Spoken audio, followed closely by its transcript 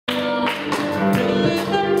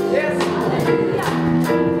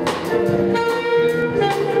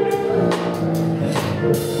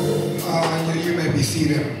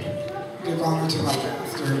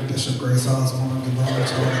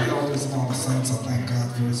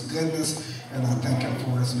goodness, and I thank him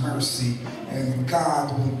for his mercy. And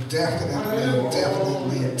God will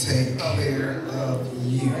definitely take care of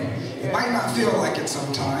you. It might not feel like it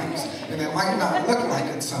sometimes, and it might not look like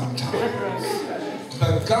it sometimes,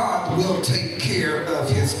 but God will take care of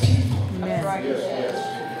his people.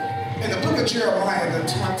 In the book of Jeremiah, the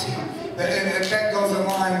 20th, and that goes in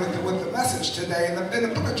line with the message today. In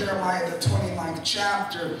the book of Jeremiah, the 29th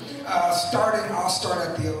chapter, I'll start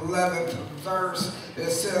at the 11th verse. It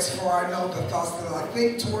says, "For I know the thoughts that I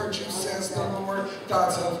think towards you, says the Lord,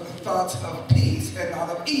 thoughts of peace and not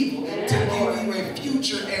of evil, to give you a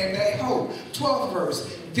future and a hope." 12th verse,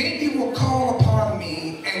 "Then you will call upon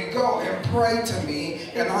me and go and pray to me,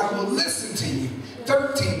 and I will listen to you."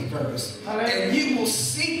 13th verse, "And you will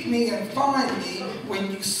seek me and find me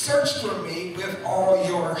when you search for me with all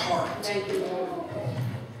your heart."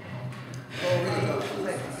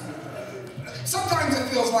 Sometimes it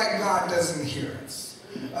feels like God doesn't hear us.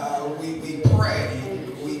 We pray,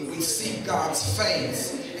 we seek God's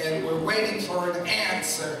face, and we're waiting for an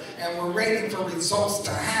answer, and we're waiting for results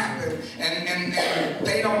to happen, and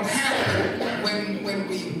they don't happen when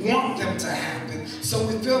we want them to happen. So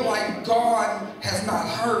we feel like God has not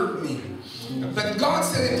heard me. But God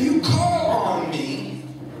said, if you call on me,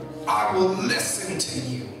 I will listen to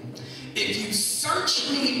you. If you search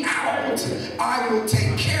me out, I will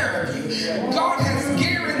take care of you. God has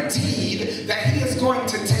guaranteed that he is going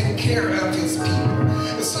to take care of his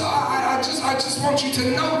people. So I just want you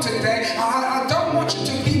to know today, I don't want you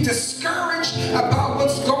to be discouraged about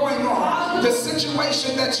what's going on. The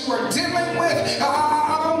situation that you are dealing with,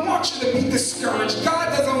 I don't want you to be discouraged. God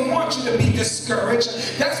doesn't want you to be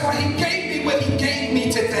discouraged. That's why he gave me what he gave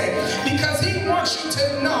me today. Because he wants you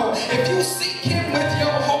to know, if you seek him with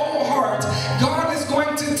your whole heart, God is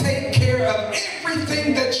going to take care of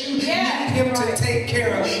everything that you need him to take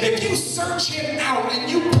care of. If you search him out and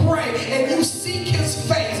you pray and you seek his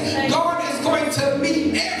face, God is going to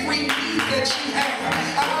meet every need that you have.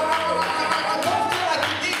 I don't feel like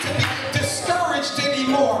you need to be discouraged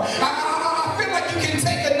anymore. I feel like you can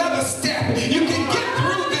take another step. You can get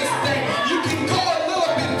through this thing. You can go a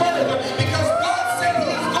little bit further, because God said he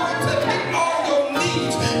is going to meet all your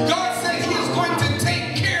needs. God said he is going to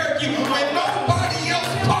take care of you when nobody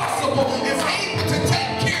else possible is able to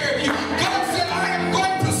take care of you. God said, I am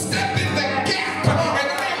going to step in the gap, and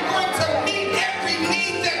I am going to meet every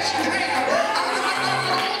need that you have. I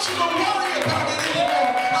don't want you to worry about it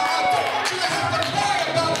anymore. I don't want you to have to cry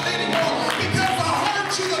about it anymore, because I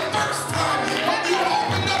heard you the first time when you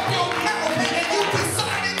opened up your mouth and you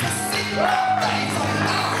decided to seek my face.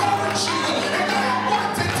 I heard you, and I am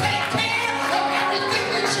going to take care of everything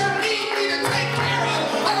that you need me to take care of.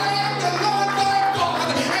 I am the Lord thy God,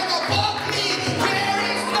 and above me there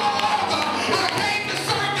is no other. I came to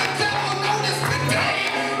serve the devil. Notice today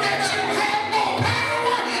that you have no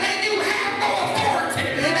power and you have no authority.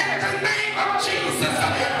 In the name of Jesus,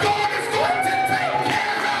 God is going to take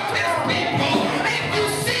care of his people. If you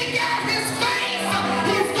seek out his face,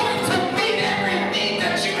 he's going to meet every need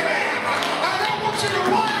that you have. I don't want you to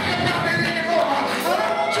worry about it anymore. I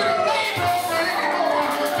don't want you to labor over it anymore,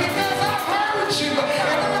 because I've heard you,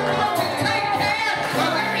 and I'm going to take care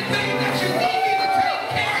of everything that you need me to take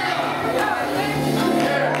care of.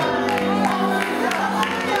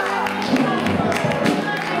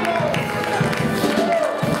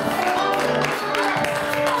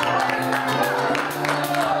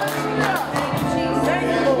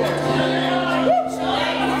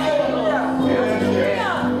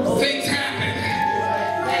 Things happen,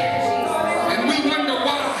 and we wonder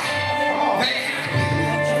why they happen.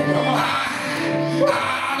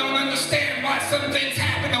 I don't understand why some things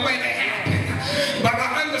happen the way they happen, but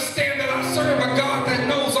I understand that I serve a God that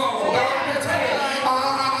knows all about it.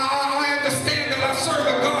 I understand that I serve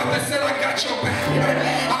a God that said, I got your back.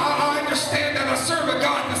 I understand that I serve a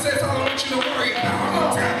God that says, I don't want you to worry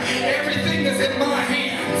about it. Everything is in my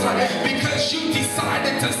hands, because you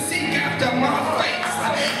decided to seek after my face.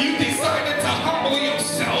 You decided to humble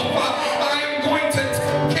yourself. I am going to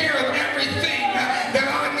take care of everything that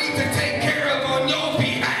I need to take care of on your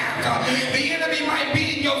behalf. The enemy might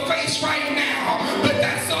be in your face right now, but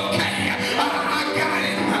that's okay. I got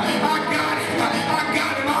him. I got him. I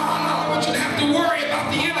got him. I don't want you to have to worry about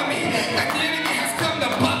the enemy. That the enemy has come to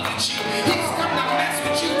buffet you. He's come to mess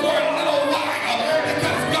with you for a little while,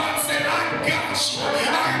 because God said, I got you.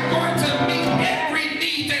 I am going to meet every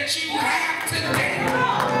need that you have today.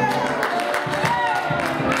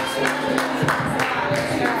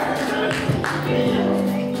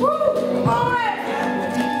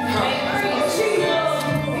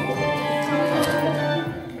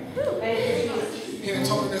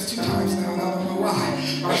 2 times now, and I don't know why.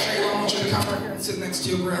 Shayla, I want you to come right here and sit next to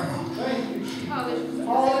your grandma.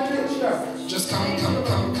 Just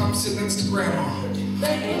come sit next to grandma.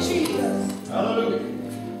 Thank you, Jesus. Hallelujah.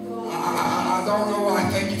 I don't know why.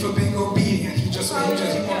 Thank you for being obedient. He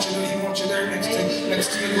wants you there next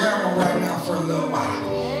to your grandma right now for a little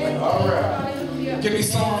while. All right. Give me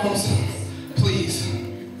Psalms, please.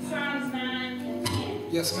 Psalms 9 and 10.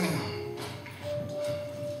 Yes, ma'am.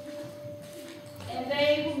 And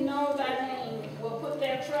they who know thy name will put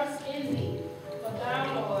their trust in thee, for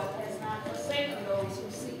thou, Lord, has not forsaken those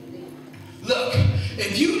who seek thee. Look,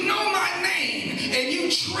 if you know my name and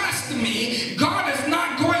you trust me, God is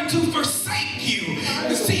not going to forsake you.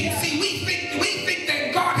 See, we think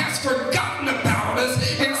that God has forgotten about us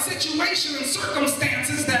in situations and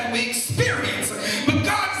circumstances that we experience. But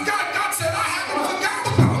God said, I haven't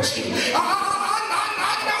forgotten about you.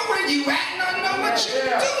 I know where you at and I know what you're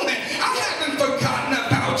doing. I haven't forgotten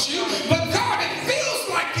about you. But God, it feels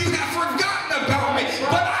like you have forgotten about me.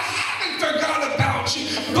 But I haven't forgotten about you.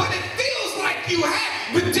 But it feels like you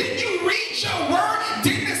have. But did you read your word?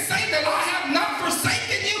 Didn't it say that I have not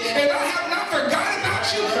forsaken you and I have not forgotten about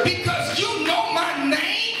you? Because you know my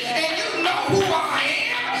name and you know who I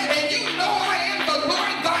am and you know I am the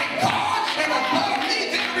Lord thy God and above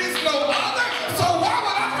me there is no other. So why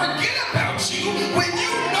would I forget about you when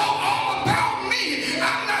you know all about me?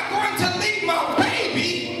 I'm not going to leave my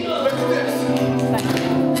baby. Look at this.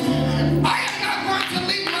 I am not going to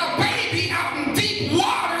leave my baby out in deep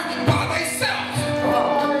water by themselves.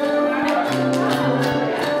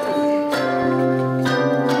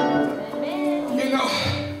 You know,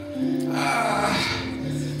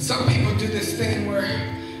 some people do this thing where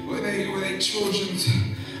they children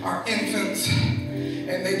are infants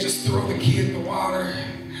and they just throw the kid in the water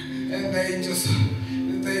and they just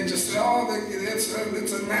oh,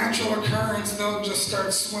 it's a natural occurrence. They'll just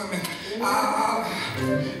start swimming. I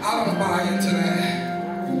don't buy into that.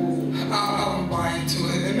 I don't buy into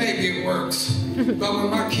it. And maybe it works. But when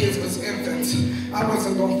my kids was infants, I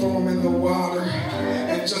wasn't going to throw them in the water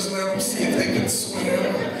and just let them see if they could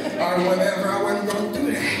swim or whatever. I wasn't going to do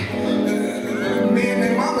that. Me and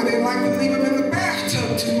their mama didn't like to leave them in the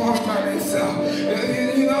bathtub too long by themselves.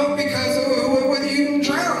 You know, because whether you can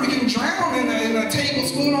drown, you can drown in a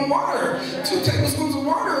tablespoon of water. 2 tablespoons of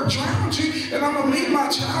water will drown you. And I'm going to leave my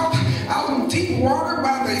child out in deep water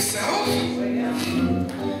by themselves.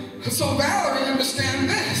 So Valerie, understand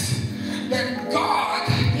this, that God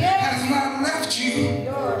has not left you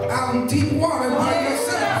out in deep water by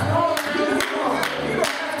yourself. You don't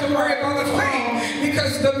have to worry about a thing,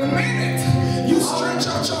 because the minute you stretch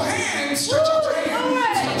out your hand, and say,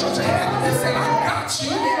 I got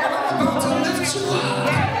you, and I'm about to lift you up.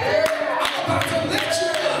 I'm about to lift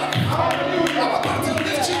you up. I'm about to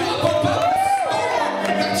lift you up above the storm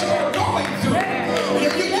that you are going through. You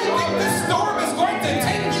think this storm is going to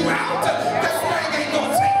take you out? This thing ain't going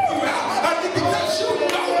to take you out. Because you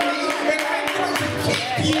know me, and I'm going to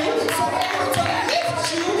keep you, so I'm going to lift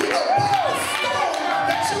you above the storm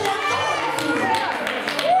that you are going through.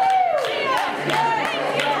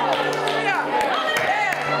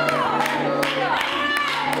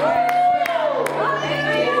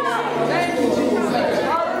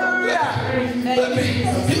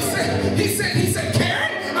 He said,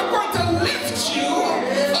 Karen, I'm going to lift you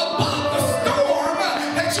above the storm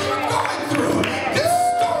that you are going through. This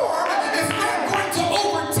storm is not going to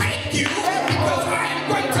overtake you because I am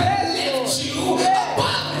going to lift you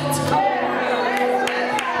above it.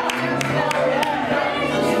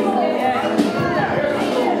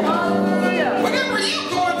 Whatever you're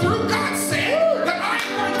going through, God said that I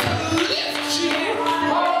am going to lift you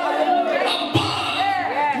above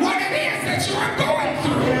what it is that you are going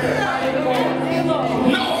through.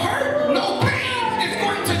 No hurt, no pain is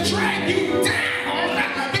going to drag you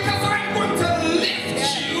down, because I'm going to lift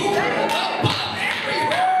you above every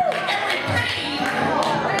hurt, every pain,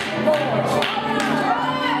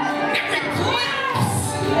 every collapse.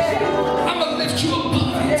 I'm going to lift you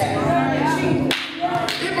above it.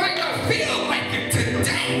 It might not feel like it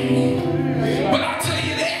today, but I'll tell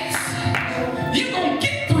you this, you're going to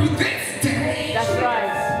get through this day. That's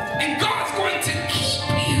right. And God's going to keep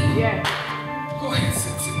you. Yeah. Go ahead,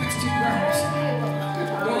 sit next to your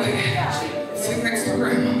grandma. Go ahead, sit next to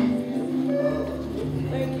grandma.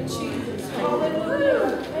 Thank you, Jesus. Hallelujah.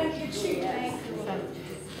 Thank you, Jesus.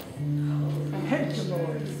 Thank you,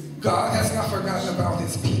 Lord. God has not forgotten about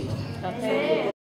his people.